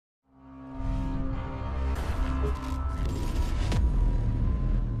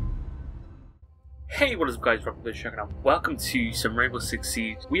Hey, what is up guys, RaptorWithAShotgun. Welcome to some Rainbow Six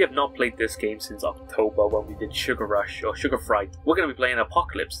Siege. We have not played this game since October when we did Sugar Rush or Sugar Fright. We're going to be playing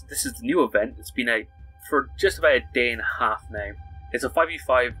Apocalypse. This is the new event. It's been out for just about a day and a half now. It's a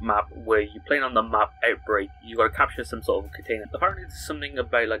 5v5 map where you're playing on the map Outbreak. You got to capture some sort of container. Apparently there's something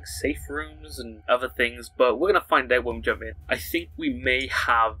about like safe rooms and other things, but we're going to find out when we jump in. I think we may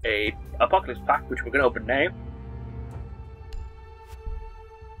have a Apocalypse pack, which we're going to open now.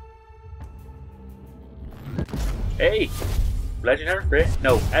 Hey! Legendary? Rare?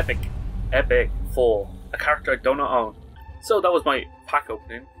 No, Epic. Epic for a character I don't own. So that was my pack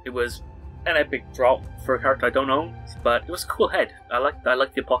opening. It was an epic drop for a character I don't own, but it was a cool head. I like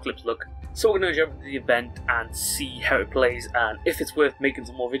the Apocalypse look. So we're going to jump into the event and see how it plays and if it's worth making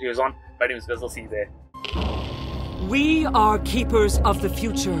some more videos on. But anyways guys, I'll see you there. We are keepers of the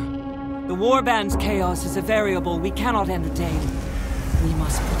future. The Warband's chaos is a variable we cannot entertain. We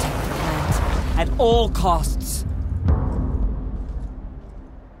must protect the plant at all costs.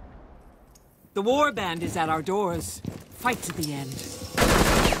 The Warband is at our doors. Fight to the end.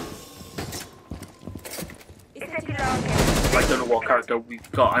 I don't know what character we've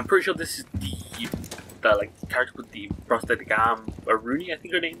got. I'm pretty sure this is the like character with the prosthetic arm, Rooney, I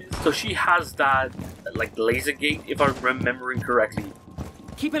think her name is. So she has that like laser gate, if I'm remembering correctly.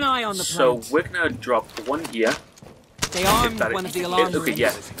 Keep an eye on the plant. So we're gonna drop one here. They armed one of the alarm Okay, yeah.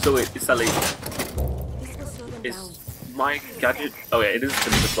 So it's that laser. Is my gadget? Oh yeah, it is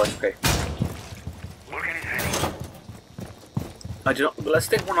the one. Okay. I do not. Let's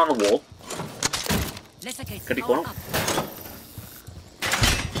stick one on the wall. Can he go?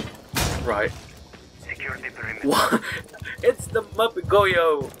 Right. What? It's the Muppet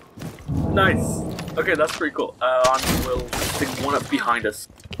Goyo. Nice. Okay, that's pretty cool. And we'll stick one up behind us.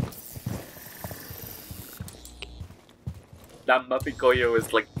 That Muppet Goyo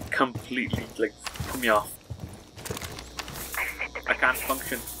is like completely like put me off. I can't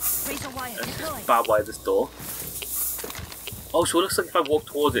function. Let's just bad wire this door. Oh, so it looks like if I walk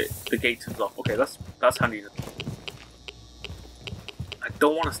towards it, the gate turns off. Okay, that's handy. I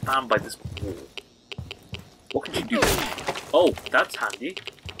don't want to stand by this wall. What can you do? Oh, that's handy.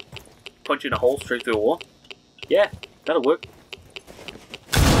 Punch in a hole straight through the wall. Yeah, that'll work.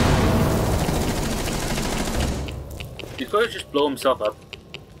 He's going to just blow himself up.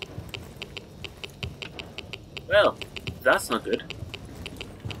 Well, that's not good.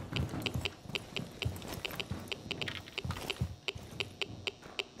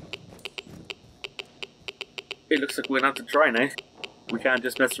 It looks like we're going to have to try now. We can't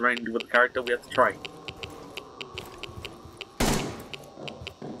just mess around with the character, we have to try.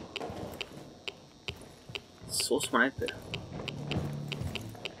 So someone out there.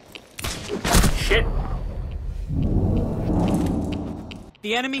 Shit!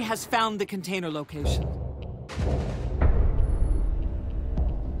 The enemy has found the container location.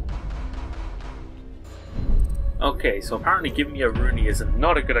 Okay, so apparently giving me a Rooney is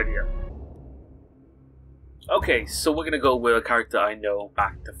not a good idea. Okay, so we're gonna go with a character I know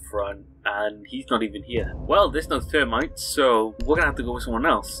back to front, and he's not even here. Well, there's no Thermite, so we're gonna have to go with someone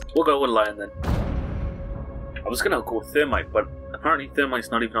else. We'll go with Lion then. I was gonna go with Thermite, but apparently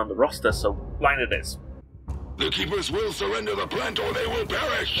Thermite's not even on the roster, so Lion it is. The Keepers will surrender the plant or they will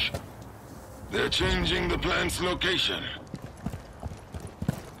perish! They're changing the plant's location.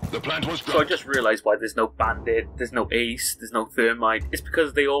 The plant was dropped. So I just realised why there's no Bandit, there's no Ace, there's no Thermite. It's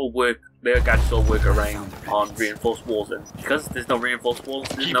because they all work, their gadgets all work around on reinforced walls, and because there's no reinforced walls,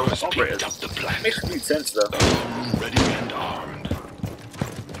 there's no operators. Up the plant. Makes complete sense though. Ready and armed.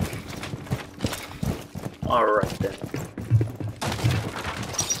 Alright then.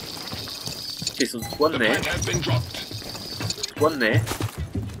 Okay, so there's one the there. Plant has been dropped. One there.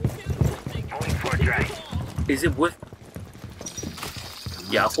 Is it worth?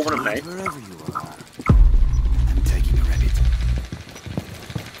 Yeah, I'll put one of them. Wherever you are, I'm taking a rabbit.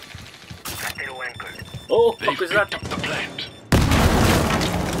 Oh, They've fuck is picked that? up the plant.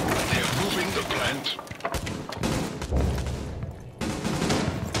 They're moving the plant.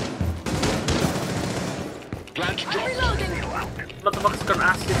 Plant dropped. Motherfucker's got an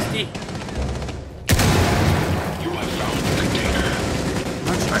ass 60. You have found the container.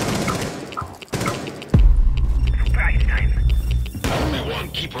 Only one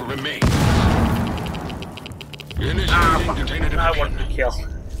keeper remains. Initiating container I wanted to detection. kill.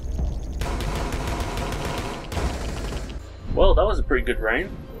 Well, that was a pretty good round.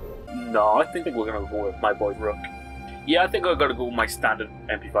 No, I think we're gonna go with my boy Rook. Yeah, I think I gotta go with my standard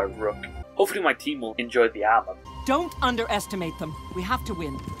MP5 Rook. Hopefully my team will enjoy the armor. Don't underestimate them. We have to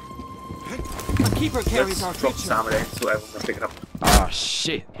win. A keeper carries our Let's drop future. some ammo there so everyone can pick it up. Ah,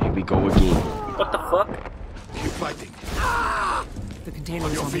 shit. Here we go again. What the fuck? Keep fighting. The container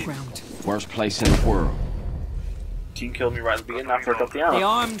is on the ground. Worst place in the world. Team killed me right at the beginning after I got the They ammo.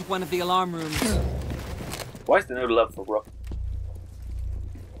 armed one of the alarm rooms. Why is there no love for Rook?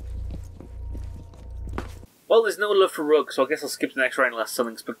 Well, there's no love for Rook, so I guess I'll skip the next round unless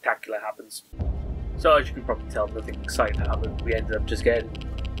something spectacular happens. So as you can probably tell, nothing exciting happened. We ended up just getting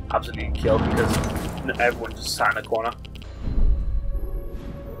absolutely killed because everyone just sat in a corner.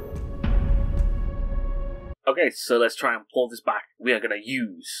 Okay, so let's try and pull this back. We are gonna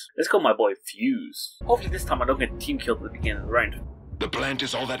use... Let's call my boy Fuze. Hopefully this time I don't get team killed at the beginning of the round. The plant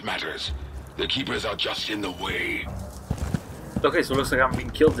is all that matters. The keepers are just in the way. Okay, so it looks like I haven't been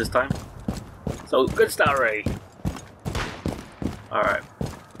killed this time. So, good start already. Alright.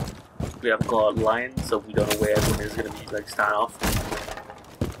 We haven't got lions, so we don't know where everyone is going to be, like, standing off.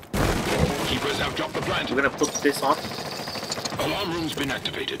 Keepers have dropped the plant. We're going to put this on. Alarm room's been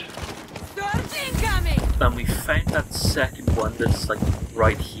activated. Storm's incoming! Then we found that second one that's, like,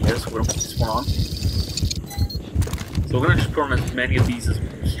 right here, so we're going to put this one on. So we're going to just put on as many of these as we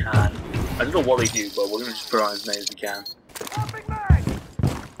can. I don't know what they do, but we're going to just put on as many as we can.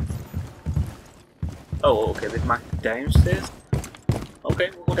 Oh, okay, they've marked downstairs. Okay,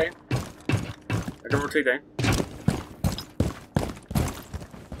 we'll go down. I can rotate down.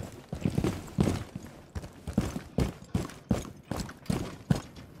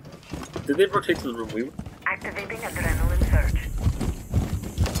 Did they rotate to the room we were? Activating adrenaline surge.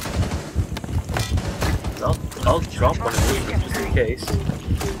 I'll drop one of these just in case.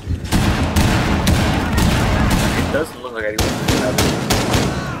 It doesn't look like anyone's doing that.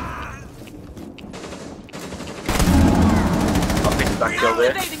 I'll pick the back kill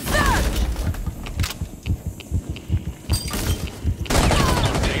there.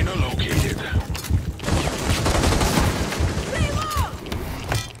 Container located.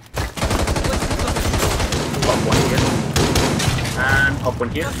 Pop one here. And pop one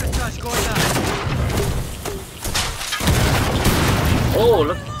here. Oh,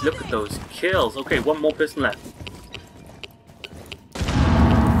 look at those kills. Okay, one more person left.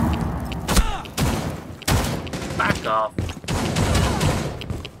 Back off.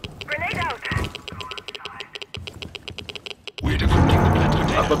 Grenade out. We're decrypting the plant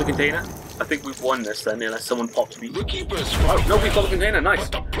container. I've got the container. I think we've won this then, unless someone pops me. The keepers. Oh, no, we've got the container. Nice.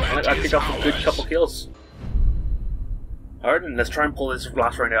 But the plant I is picked up a good ours. couple kills. Alright, then let's try and pull this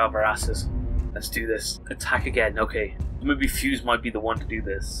last round out of our asses. Let's do this. Attack again. Okay. Maybe Fuze might be the one to do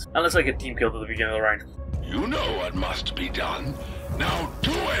this. Unless I get team killed at the beginning of the round. You know what must be done. Now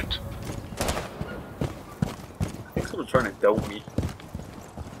do it. I think someone's trying to dome me.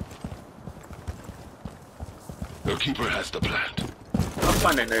 The keeper has the plant. I'll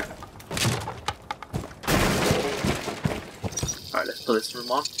find out now. Alright, let's put this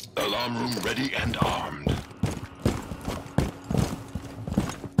room on. Alarm room ready and armed.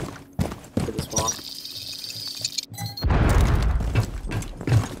 Put this one on.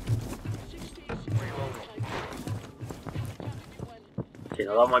 Okay,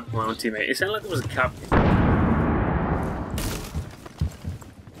 now that might be my own teammate. It sounded like there was a captain.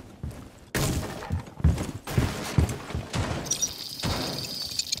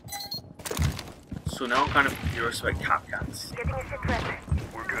 So now I'm kind of curious about Capcans. Getting a sit rep.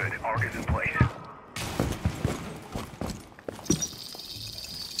 We're good. Arc is in place.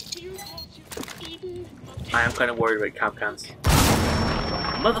 I am kind of worried about Capcans.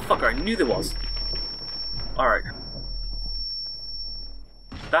 Motherfucker, I knew there was. Alright.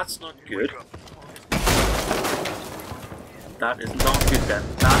 That's not good. That is not good then.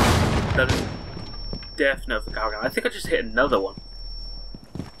 That is definite for Capcan. I think I just hit another one.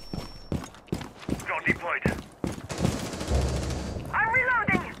 Drone deployed. I'm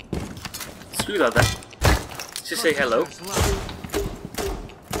reloading. Screw that then. Let's just say hello.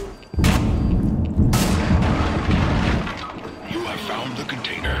 You have found the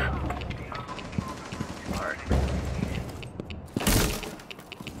container. Alright.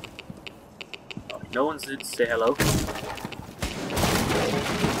 Oh, no one's to say hello.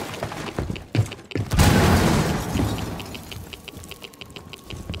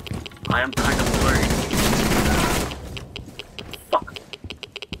 I am kind of worried. Fuck.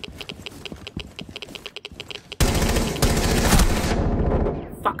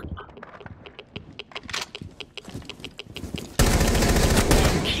 Fuck.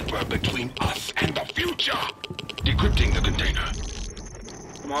 One keeper between us and the future. Decrypting the container.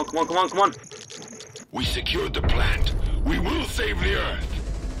 Come on, come on, come on, come on. We secured the plant. We will save the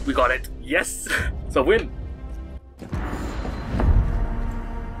Earth. We got it. Yes. It's a win.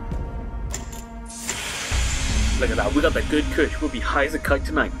 Look at that. We got that good kush. We'll be high as a kite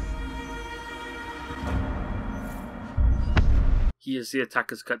tonight. Here's the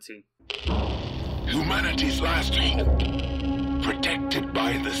attacker's cutscene. Humanity's last hope, protected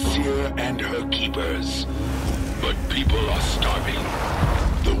by the Seer and her keepers. But people are starving.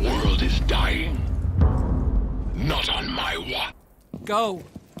 The world is dying. Not on my watch. Go.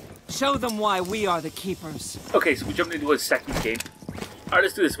 Show them why we are the keepers. Okay, so we jumped into a second game. Alright,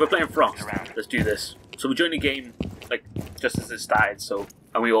 let's do this. We're playing Frost. Let's do this. So we joined the game, like, just as it started, so...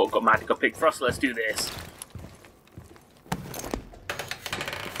 And we all got mad and got picked Frost, so let's do this.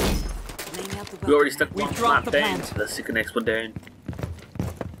 We already stuck one map down, so let's stick the next one down.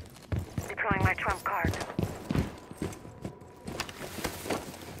 Deploying my trump card.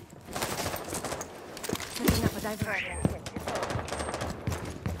 Setting up a diversion.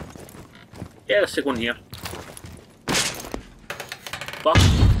 Yeah, let's stick one here. Fuck.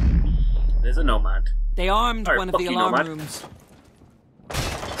 There's a Nomad. They armed Right, one of the alarm Nomad. rooms.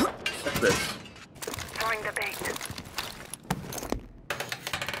 Check this. Throwing the bait.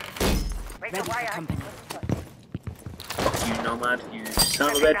 Wait Ready till for company. Fuck you, Nomad. You son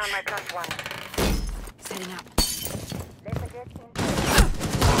of a Setting down bitch. my +1. Setting up.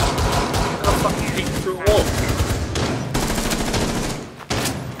 Oh, fuck you, peeking through a wall.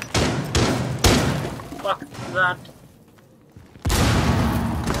 Fuck that.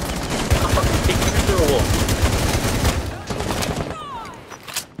 I'm fucking peeking through a wall.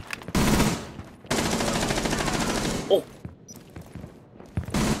 Oh!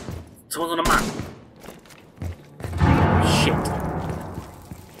 Someone's on a map. Shit.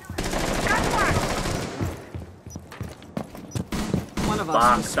 One of us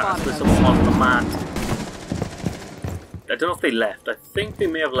Fuck, was that's spotted. where someone on the map. I don't know if they left. I think they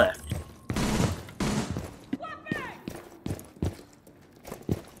may have left.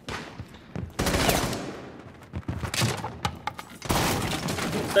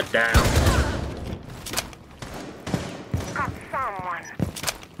 Sit down. Got someone.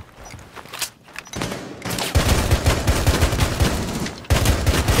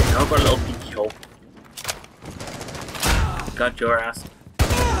 Okay, now I've got a little peeky hole. Got your ass.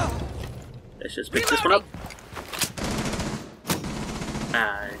 Let's just pick this one up.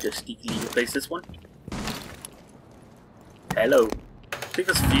 And just sneakily replace this one. Hello. I think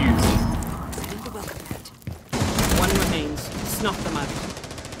that's Fuze. Setting the welcome mat. One remains. Snuff them out.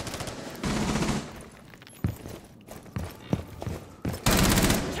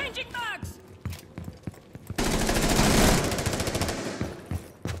 Changing mags!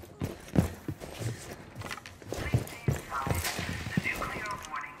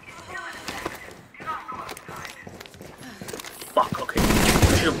 Fuck, okay.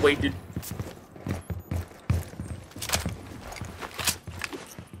 I should have waited.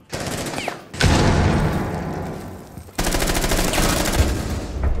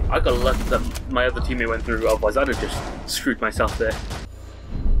 I got lucky that my other teammate went through, otherwise I'd have just screwed myself there.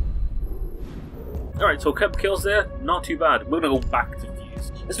 Alright, so a couple kills there, not too bad. We're gonna go back to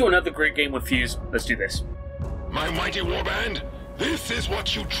Fuze. Let's do another great game with Fuze. Let's do this. My mighty warband, this is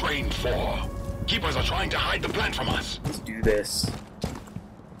what you trained for. Keepers are trying to hide the plant from us. Let's do this.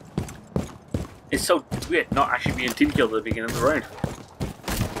 It's so weird not actually being team killed at the beginning of the round.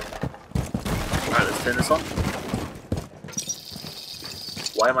 Alright, let's turn this on.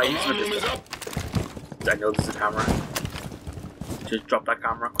 Why am I using Alarm room it is this up. I know there's a camera. Just drop that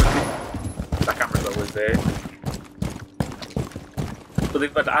camera quickly. That camera's always there. But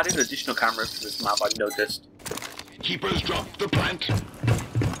they've added additional cameras to this map, I've noticed. Keepers dropped the plant.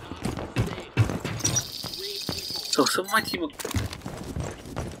 So some of my team will...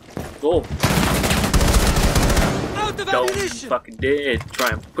 Go. Out of Don't ammunition! fucking dare try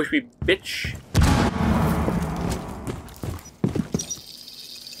and push me, bitch.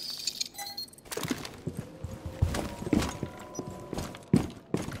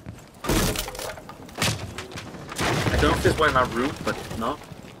 I don't know if there's one in that room, but if not,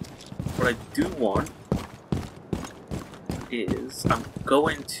 what I do want is I'm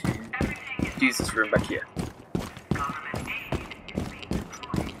going to use this room back here.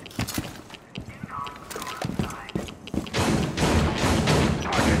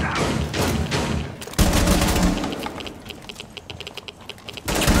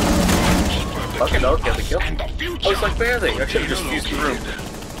 Fuck it, I'll get the kill. Oh, it's like barely. I should have just used the room.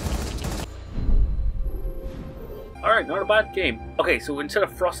 Alright, not a bad game. Okay, so instead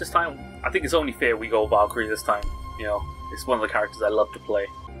of Frost this time, I think it's only fair we go Valkyrie this time. You know, it's one of the characters I love to play.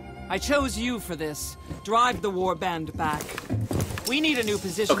 I chose you for this. Drive the Warband back. We need a new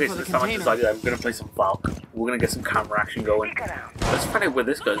position Okay, for so the this time I container. decided I'm going to play some Valk. We're going to get some camera action going. Let's find out where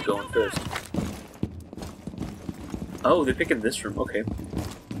this guy's going first. Oh, they're picking this room. Okay.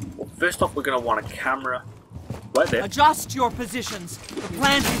 Well, first off, we're going to want a camera Right there. Adjust your positions. The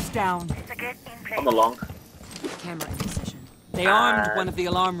plant is down. To get in place. Come along. Camera in position. They armed one of the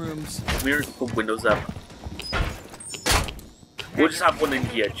alarm rooms. We're going to put windows up. We'll just have one in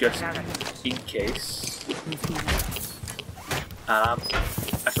here, just in case. I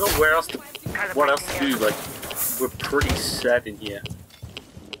don't know where else to, what else to do. Like, we're pretty set in here.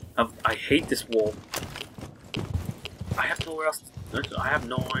 I hate this wall. I have nowhere else. I have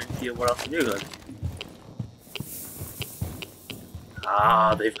no idea what else to do. Like,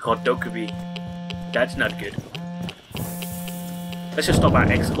 they've got Dokubi. That's not good. Let's just stop our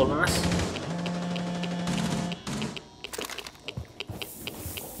X calling us.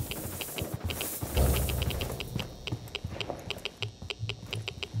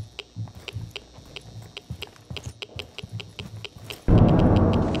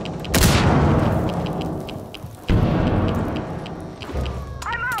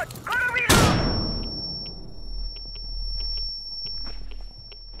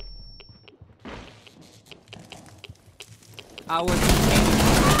 Our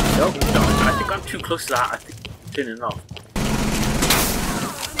No, I think I'm too close to that. I think I'm turning it off.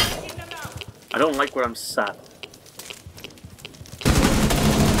 I don't like where I'm sat.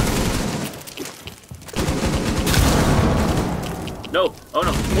 No! Oh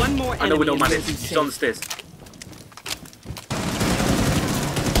no! One more I know where enemy Nomad and is. we'll be She's on the stairs.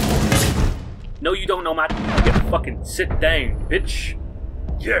 No, you don't, Nomad. You fucking sit down, bitch.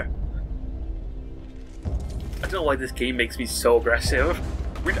 Yeah. I don't know why this game makes me so aggressive.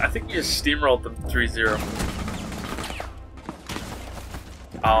 I think we just steamrolled them 3-0.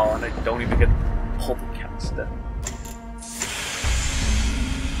 Oh, and I don't even get pulled the canister.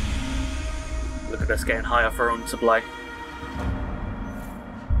 Look at us getting high off our own supply.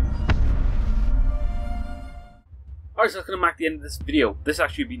 Alright, so that's going to mark the end of this video. This has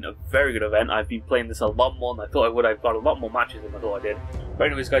actually been a very good event. I've been playing this a lot more than I thought I would. I've got a lot more matches than I thought I did. But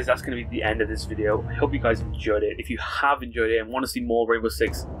anyways guys, that's going to be the end of this video. I hope you guys enjoyed it. If you have enjoyed it and want to see more Rainbow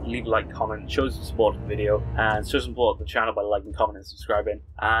Six, leave a like, comment, show some support to the video, and show some support to the channel by liking, commenting, and subscribing.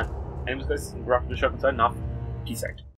 And anyways guys, this is RaptorWithAShotgun signing off. Peace out.